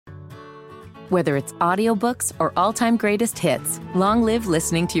Whether it's audiobooks or all-time greatest hits, long live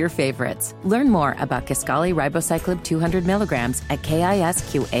listening to your favorites. Learn more about Kisqali Ribociclib 200 milligrams at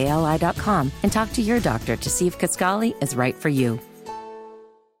KISQALI.com and talk to your doctor to see if Kisqali is right for you.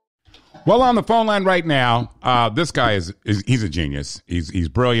 Well, on the phone line right now, this guy he's a genius. He's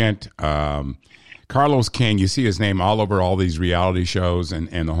brilliant. Carlos King, you see his name all over all these reality shows and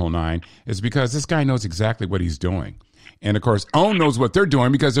the whole nine. It's because this guy knows exactly what he's doing. And, of course, OWN knows what they're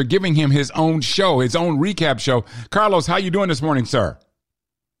doing because they're giving him his own show, his own recap show. Carlos, how you doing this morning, sir?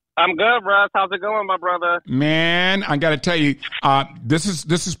 I'm good, Russ. How's it going, my brother? Man, I got to tell you, this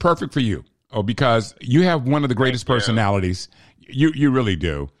is perfect for you. Because you have one of the greatest personalities. You really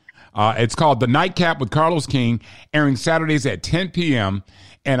do. It's called The Nightcap with Carlos King, airing Saturdays at 10 p.m.,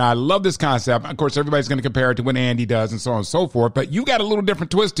 and I love this concept. Of course, everybody's going to compare it to what Andy does and so on and so forth, but you got a little different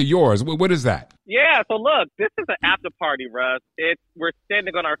twist to yours. What is that? Yeah, so look, this is an after party, Russ. We're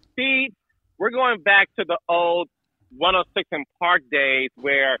standing on our feet. We're going back to the old 106 and Park days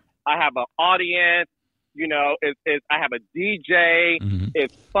where I have an audience, I have a DJ,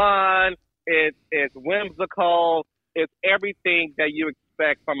 it's fun, it's whimsical, it's everything that you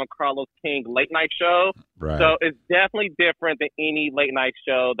expect from a Carlos King late night show. Right. So it's definitely different than any late night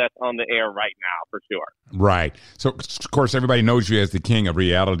show that's on the air right now, for sure. Right. So, of course, everybody knows you as the king of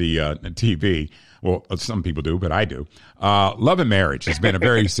reality TV. Well, some people do, but I do. Love and Marriage has been a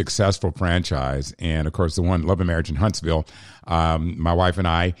very successful franchise. And, of course, the one Love and Marriage in Huntsville, my wife and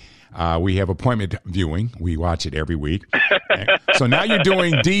I, we have appointment viewing. We watch it every week. So now you're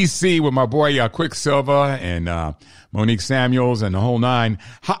doing DC with my boy Quicksilver and Monique Samuels and the whole nine.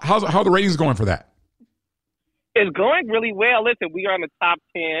 How are the ratings going for that? It's going really well. Listen, we are in the top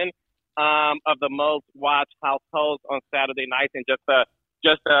 10 of the most watched households on Saturday nights in just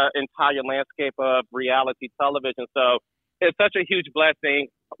the entire landscape of reality television. So it's such a huge blessing.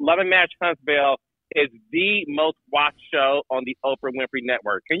 Love and Marriage Huntsville is the most watched show on the Oprah Winfrey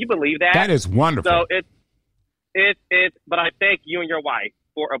Network. Can you believe that? That is wonderful. So but I thank you and your wife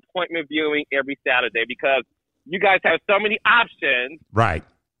for appointment viewing every Saturday because you guys have so many options. Right.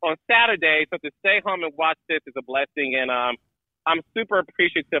 On Saturday, so to stay home and watch this is a blessing, and I'm super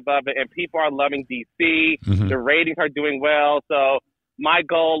appreciative of it, and people are loving DC. The ratings are doing well, so my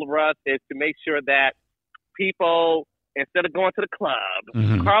goal, Russ, is to make sure that people, instead of going to the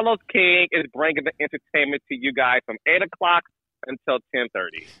club, Carlos King is bringing the entertainment to you guys from 8 o'clock until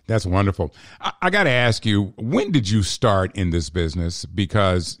 10:30. That's wonderful. I got to ask you, when did you start in this business?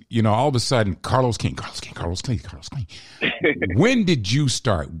 Because, all of a sudden, Carlos King. When did you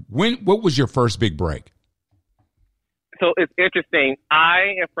start? What was your first big break? So it's interesting.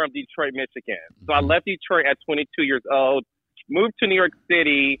 I am from Detroit, Michigan. So I left Detroit at 22 years old, moved to New York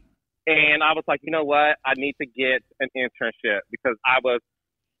City, and I was like, you know what? I need to get an internship because I was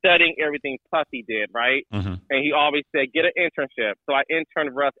studying everything Puffy did, right? And he always said, get an internship. So I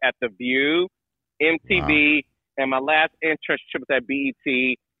interned, Russ, at The View, MTV, and my last internship was at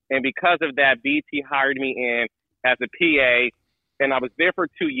BET. And because of that, BET hired me in as a PA, and I was there for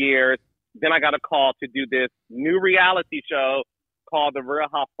 2 years. Then I got a call to do this new reality show called The Real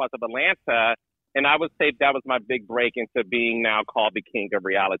Housewives of Atlanta. And I would say that was my big break into being now called the king of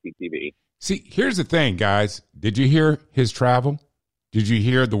reality TV. See, here's the thing, guys. Did you hear his travel? Did you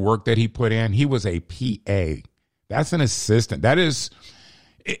hear the work that he put in? He was a PA. That's an assistant. It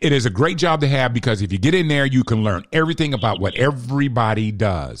is a great job to have because if you get in there, you can learn everything about what everybody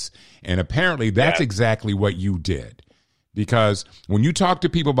does. And apparently that's exactly what you did. Because when you talk to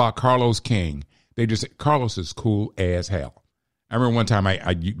people about Carlos King, they just say, Carlos is cool as hell. I remember one time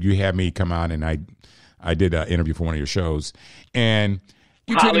you had me come out and I did an interview for one of your shows. And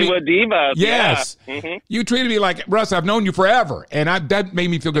you Hollywood Divas. Yes. Yeah. You treated me like, Russ, I've known you forever. And that made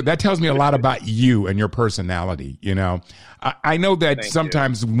me feel good. That tells me a lot about you and your personality. I know that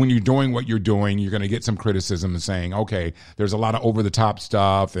sometimes when you're doing what you're doing, you're going to get some criticism and saying, okay, there's a lot of over the top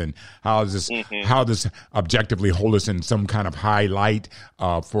stuff. And how does objectively hold us in some kind of highlight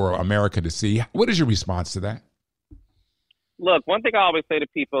for America to see? What is your response to that? Look, one thing I always say to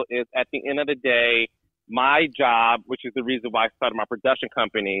people is at the end of the day, my job, which is the reason why I started my production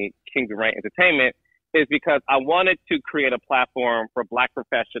company, Kings of Reign Entertainment, is because I wanted to create a platform for Black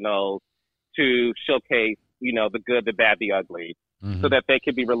professionals to showcase, the good, the bad, the ugly, so that they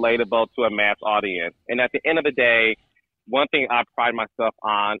could be relatable to a mass audience. And at the end of the day, one thing I pride myself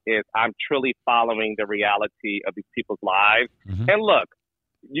on is I'm truly following the reality of these people's lives. And look,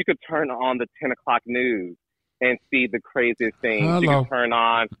 you could turn on the 10 o'clock news and see the craziest things. Hello. You can turn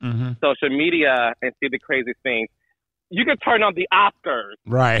on social media and see the craziest things. You can turn on the Oscars.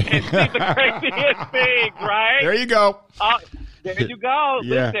 Right. And see the craziest things, right? There you go. There you go.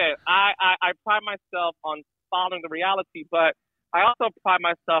 Yeah. Listen, I pride myself on following the reality, but I also pride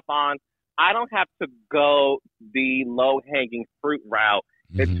myself on I don't have to go the low-hanging fruit route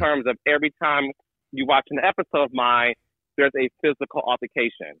in terms of every time you watch an episode of mine, there's a physical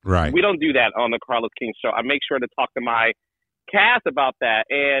altercation. Right. We don't do that on the Carlos King Show. I make sure to talk to my cast about that.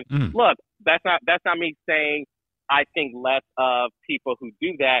 And look, that's not me saying I think less of people who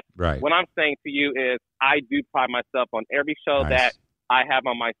do that. Right. What I'm saying to you is I do pride myself on every show that I have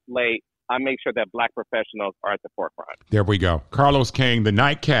on my slate. I make sure that Black professionals are at the forefront. There we go. Carlos King, The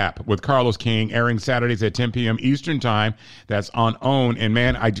Nightcap with Carlos King, airing Saturdays at 10 p.m. Eastern Time. That's on OWN. And,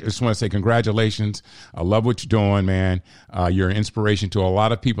 man, I just want to say congratulations. I love what you're doing, man. You're an inspiration to a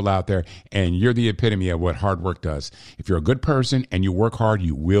lot of people out there, and you're the epitome of what hard work does. If you're a good person and you work hard,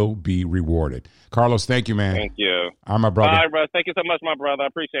 you will be rewarded. Carlos, thank you, man. Thank you. I'm my brother. All right, bro. Thank you so much, my brother. I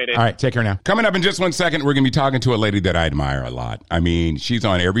appreciate it. All right, take care now. Coming up in just 1 second, we're going to be talking to a lady that I admire a lot. I mean, she's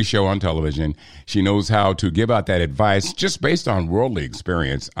on every show on television. She knows how to give out that advice just based on worldly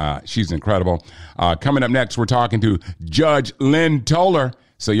experience. She's incredible. Coming up next, we're talking to Judge Lynn Toler.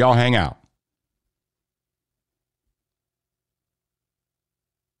 So y'all hang out.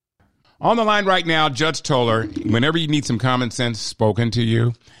 On the line right now, Judge Toler. Whenever you need some common sense spoken to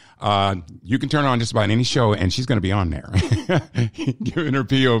you, you can turn on just about any show, and she's going to be on there, giving her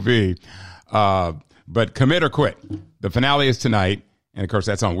POV. But Commit or Quit. The finale is tonight, and, of course,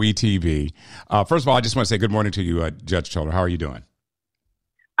 that's on WeTV. First of all, I just want to say good morning to you, Judge Toler. How are you doing?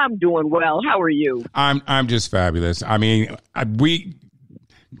 I'm doing well. How are you? I'm just fabulous. I mean,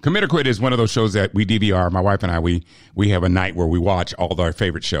 Commit or Quit is one of those shows that we DVR. My wife and I, we have a night where we watch all of our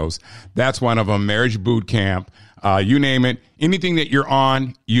favorite shows. That's one of them. Marriage Boot Camp. You name it. Anything that you're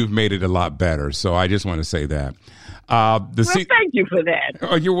on, you've made it a lot better. So I just want to say that. Thank you for that.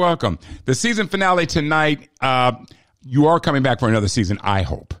 Oh, you're welcome. The season finale tonight, you are coming back for another season, I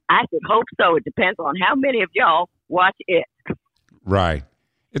hope. I should hope so. It depends on how many of y'all watch it. Right.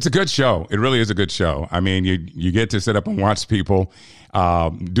 It's a good show. It really is a good show. I mean, you get to sit up and watch people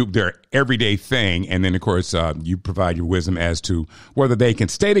do their everyday thing. And then, of course, you provide your wisdom as to whether they can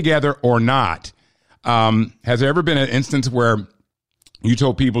stay together or not. Has there ever been an instance where you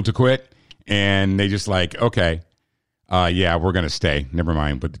told people to quit and they just like, okay, yeah, we're going to stay. Never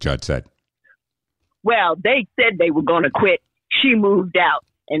mind what the judge said. Well, they said they were going to quit. She moved out.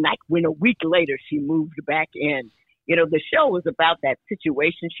 And like when a week later, she moved back in. You know, the show is about that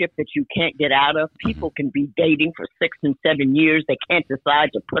situationship that you can't get out of. People can be dating for 6 and 7 years. They can't decide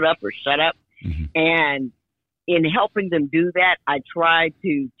to put up or shut up. And in helping them do that, I try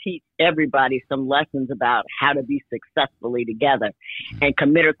to teach everybody some lessons about how to be successfully together. And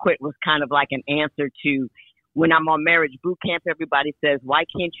Commit or Quit was kind of like an answer to when I'm on Marriage Boot Camp, everybody says, why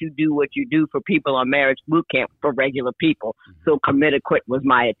can't you do what you do for people on Marriage Boot Camp for regular people? So Commit or Quit was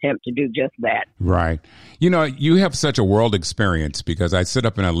my attempt to do just that. Right. You know, you have such a world experience because I sit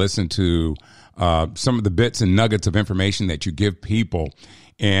up and I listen to some of the bits and nuggets of information that you give people.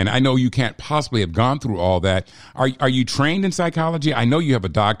 And I know you can't possibly have gone through all that. Are you trained in psychology? I know you have a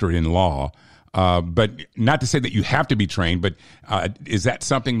doctorate in law, but not to say that you have to be trained, but is that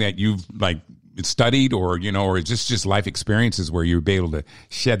something that you've studied or, you know, or is this just life experiences where you'll be able to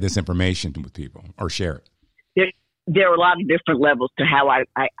shed this information with people or share it? There are a lot of different levels to how I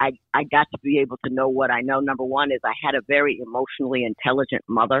got to be able to know what I know. Number one is I had a very emotionally intelligent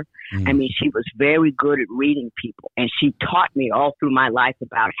mother. I mean, she was very good at reading people, and she taught me all through my life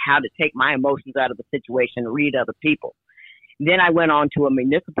about how to take my emotions out of the situation and read other people. Then I went on to a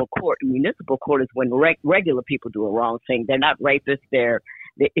municipal court. A municipal court is when regular people do a wrong thing. They're not rapists.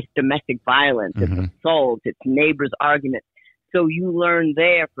 It's domestic violence. It's assault. It's neighbors' arguments. So you learn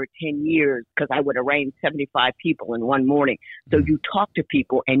there for 10 years because I would arraign 75 people in one morning. So you talk to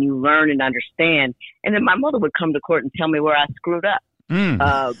people and you learn and understand. And then my mother would come to court and tell me where I screwed up.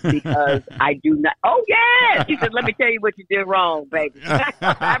 Because I do not. Oh, yeah. She said, let me tell you what you did wrong, baby.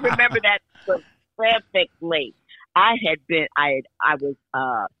 I remember that perfectly. I was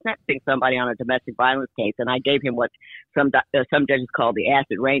sentencing somebody on a domestic violence case, and I gave him what some judges call the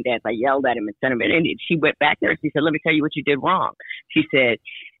acid rain dance. I yelled at him and sent him in. And she went back there and she said, let me tell you what you did wrong. She said,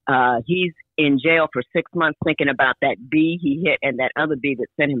 he's in jail for 6 months thinking about that bee he hit and that other bee that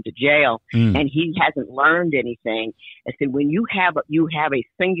sent him to jail, and he hasn't learned anything. I said, when you have a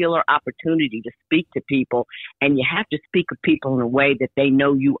singular opportunity to speak to people, and you have to speak to people in a way that they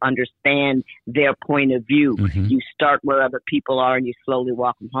know you understand their point of view. You start where other people are and you slowly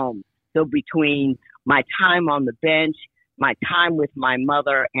walk them home. So between my time on the bench, my time with my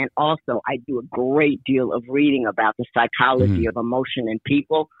mother, and also I do a great deal of reading about the psychology of emotion in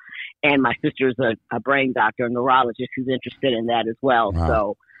people. And my sister's a brain doctor, a neurologist who's interested in that as well. Wow.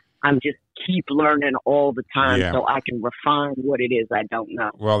 So I'm just keep learning all the time Yeah. so I can refine what it is I don't know.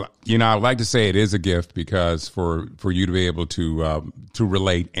 Well, I'd like to say it is a gift because for you to be able to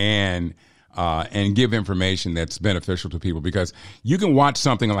relate and give information that's beneficial to people, because you can watch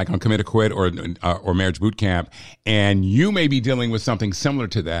something like on Commit or Quit or Marriage Boot Camp, and you may be dealing with something similar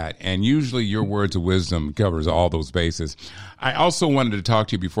to that, and usually your words of wisdom covers all those bases. I also wanted to talk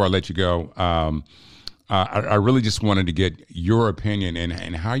to you before I let you go. I really just wanted to get your opinion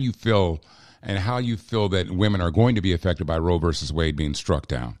and how you feel that women are going to be affected by Roe versus Wade being struck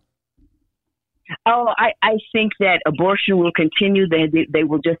down. Oh, I think that abortion will continue. They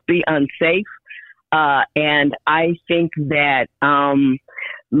will just be unsafe. And I think that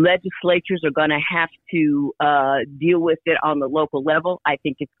legislatures are going to have to deal with it on the local level. I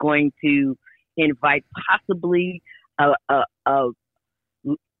think it's going to invite possibly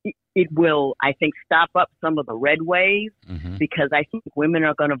it will, I think, stop up some of the red waves, because I think women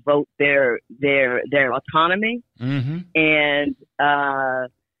are going to vote their autonomy, and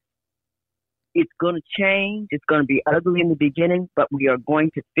it's going to change. It's going to be ugly in the beginning, but we are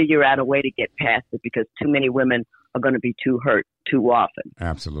going to figure out a way to get past it, because too many women are going to be too hurt too often.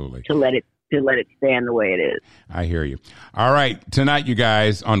 Absolutely. To let it stand the way it is. I hear you. All right. Tonight, you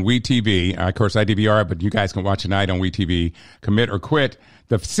guys, on WeTV, of course, I DVR, but you guys can watch tonight on WeTV, Commit or Quit,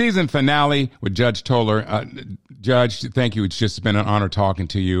 the season finale with Judge Toler. Judge, thank you. It's just been an honor talking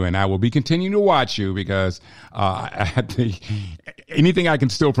to you, and I will be continuing to watch you because anything I can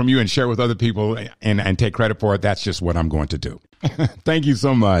steal from you and share with other people and take credit for it, that's just what I'm going to do. Thank you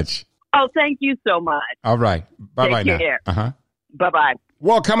so much. Oh, thank you so much. All right. Bye-bye now. Take care. Uh-huh. Bye-bye.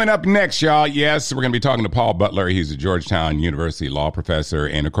 Well, coming up next, y'all, yes, we're going to be talking to Paul Butler. He's a Georgetown University law professor.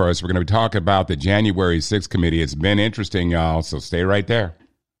 And, of course, we're going to be talking about the January 6th committee. It's been interesting, y'all, so stay right there.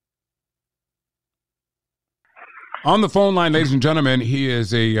 On the phone line, ladies and gentlemen, he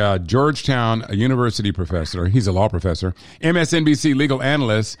is a Georgetown University professor. He's a law professor, MSNBC legal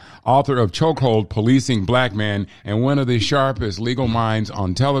analyst, author of Chokehold, Policing Black Men, and one of the sharpest legal minds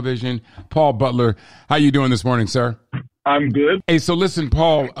on television. Paul Butler, how you doing this morning, sir? I'm good. Hey, so listen,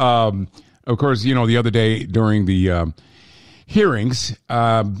 Paul, of course, the other day during the hearings,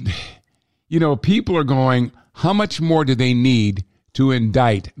 people are going, how much more do they need to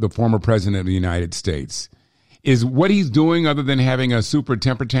indict the former president of the United States? Is what he's doing other than having a super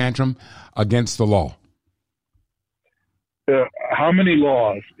temper tantrum against the law? How many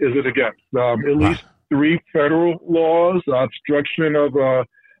laws is it against? At least 3 federal laws, obstruction of an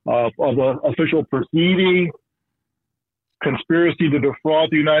official proceeding, conspiracy to defraud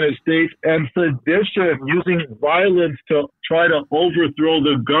the United States, and sedition, using violence to try to overthrow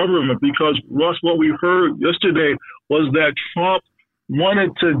the government. Because, Russ, what we heard yesterday was that Trump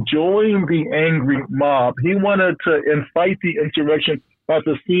wanted to join the angry mob. He wanted to incite the insurrection at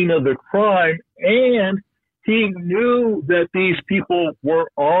the scene of the crime, and he knew that these people were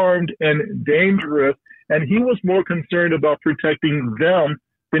armed and dangerous, and he was more concerned about protecting them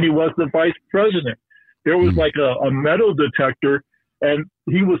than he was the vice president. There was like a metal detector, and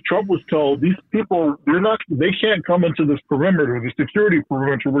Trump was told, these people, they can't come into this perimeter, the security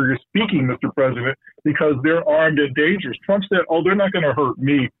perimeter where you're speaking, Mr. President, because they're armed and dangerous. Trump said, they're not going to hurt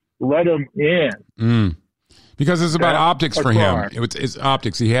me. Let them in. Because it's about optics for him. It's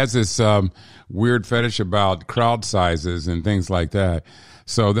optics. He has this weird fetish about crowd sizes and things like that.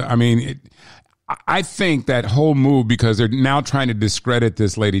 So, I think that whole move, because they're now trying to discredit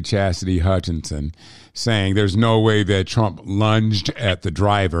this lady Chastity Hutchinson, saying there's no way that Trump lunged at the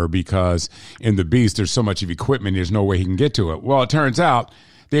driver because in the Beast there's so much of equipment, there's no way he can get to it. Well, it turns out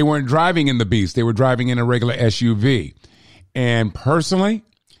they weren't driving in the Beast. They were driving in a regular SUV. And personally,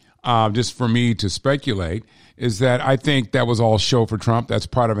 just for me to speculate, is that I think that was all show for Trump. That's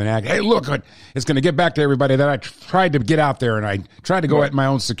part of an act. Hey, look, it's going to get back to everybody that I tried to get out there and I tried to go at my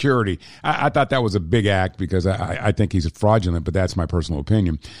own security. I thought that was a big act because I think he's fraudulent, but that's my personal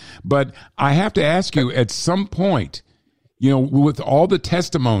opinion. But I have to ask you, at some point, with all the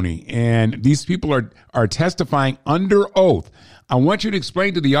testimony and these people are testifying under oath, I want you to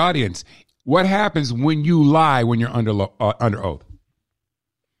explain to the audience what happens when you lie when you're under oath.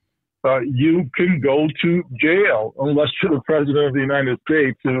 You can go to jail unless you're the president of the United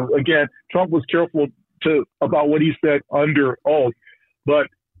States. And again, Trump was careful about what he said under oath. But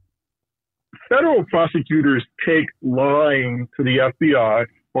federal prosecutors take lying to the FBI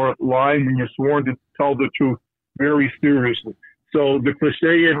or lying when you're sworn to tell the truth very seriously. So the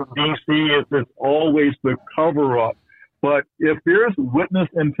cliche in D.C. is there's always the cover-up. But if there's witness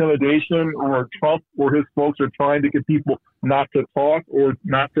intimidation or Trump or his folks are trying to get people not to talk or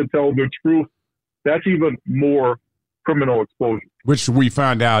not to tell the truth, that's even more criminal exposure. Which we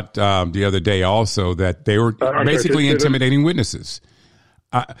found out the other day also that they were basically intimidating witnesses.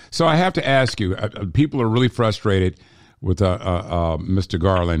 So I have to ask you, people are really frustrated with Mr.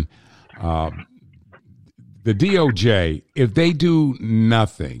 Garland. The DOJ, if they do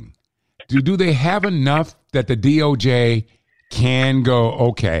nothing, do they have enough that the DOJ can go,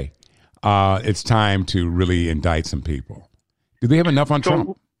 okay, it's time to really indict some people? Do they have enough on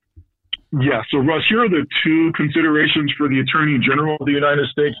Trump? Yeah. So, Russ, here are the two considerations for the Attorney General of the United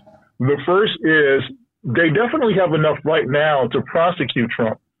States. The first is they definitely have enough right now to prosecute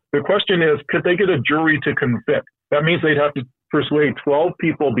Trump. The question is, could they get a jury to convict? That means they'd have to persuade 12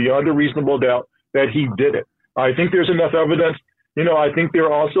 people beyond a reasonable doubt that he did it. I think there's enough evidence. I think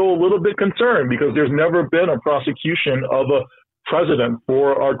they're also a little bit concerned because there's never been a prosecution of a president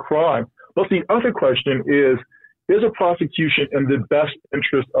for a crime. But the other question is a prosecution in the best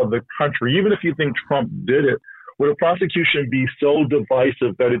interest of the country? Even if you think Trump did it, would a prosecution be so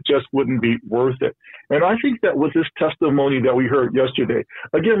divisive that it just wouldn't be worth it? And I think that with this testimony that we heard yesterday,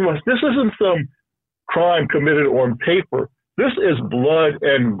 again, this isn't some crime committed on paper. This is blood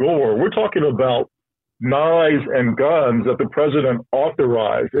and gore. We're talking about knives and guns that the president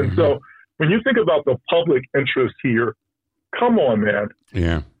authorized. And so when you think about the public interest here, come on, man.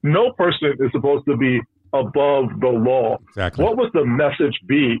 Yeah. No person is supposed to be above the law. Exactly. What would the message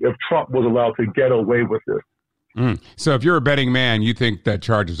be if Trump was allowed to get away with this? So if you're a betting man, you think that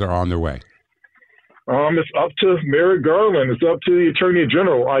charges are on their way? It's up to Merrick Garland. It's up to the Attorney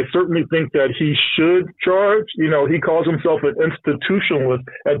General. I certainly think that he should charge. He calls himself an institutionalist.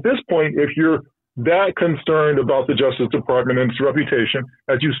 At this point, if you're that concerned about the Justice Department and its reputation,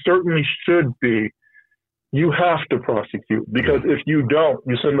 as you certainly should be, you have to prosecute. Because if you don't,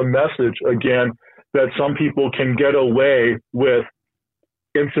 you send the message, again, that some people can get away with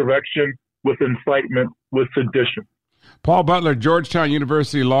insurrection, with incitement, with sedition. Paul Butler, Georgetown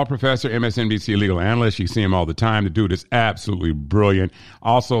University law professor, MSNBC legal analyst. You see him all the time. The dude is absolutely brilliant.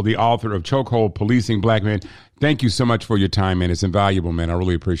 Also the author of Chokehold Policing Black Men. Thank you so much for your time, man. It's invaluable, man. I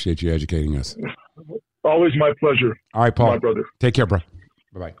really appreciate you educating us. Always my pleasure. All right, Paul. My brother. Take care, bro.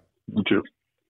 Bye-bye. You too.